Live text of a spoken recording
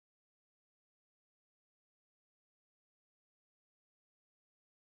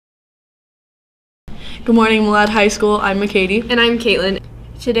Good morning, Malad High School. I'm McKady. And I'm Caitlin.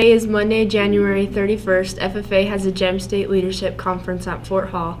 Today is Monday, January 31st. FFA has a GEM State Leadership Conference at Fort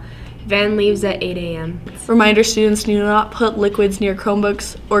Hall. Van leaves at 8 a.m. Reminder, students do not put liquids near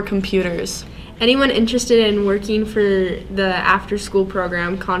Chromebooks or computers. Anyone interested in working for the after-school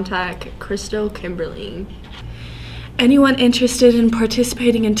program, contact Crystal Kimberling. Anyone interested in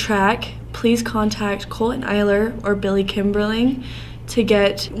participating in track, please contact Colton Eiler or Billy Kimberling to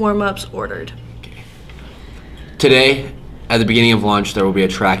get warm-ups ordered. Today, at the beginning of lunch, there will be a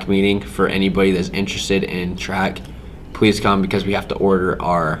track meeting for anybody that's interested in track. Please come because we have to order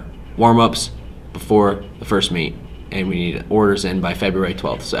our warm-ups before the first meet, and we need orders in by February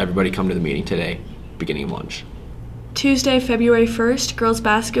 12th. So everybody come to the meeting today, beginning of lunch. Tuesday, February 1st, girls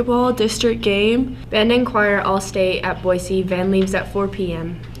basketball district game. Band and choir all stay at Boise. Van leaves at 4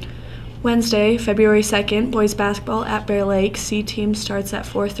 p.m. Wednesday, February 2nd, boys basketball at Bear Lake. C team starts at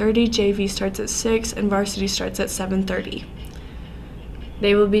 4:30, JV starts at 6, and varsity starts at 7:30.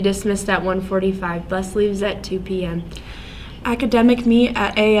 They will be dismissed at 1:45. Bus leaves at 2 p.m. Academic meet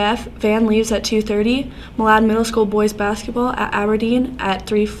at AF. Van leaves at 2:30. Malad Middle School boys basketball at Aberdeen at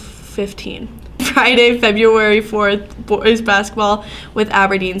 3:15. Friday, February 4th, boys basketball with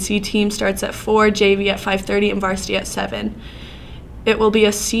Aberdeen. C team starts at 4, JV at 5:30, and varsity at 7. It will be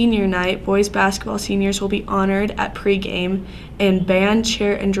a senior night. Boys basketball seniors will be honored at pregame, and band,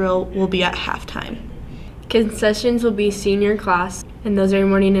 cheer, and drill will be at halftime. Concessions will be senior class, and those are your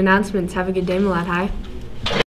morning announcements. Have a good day, Malad High.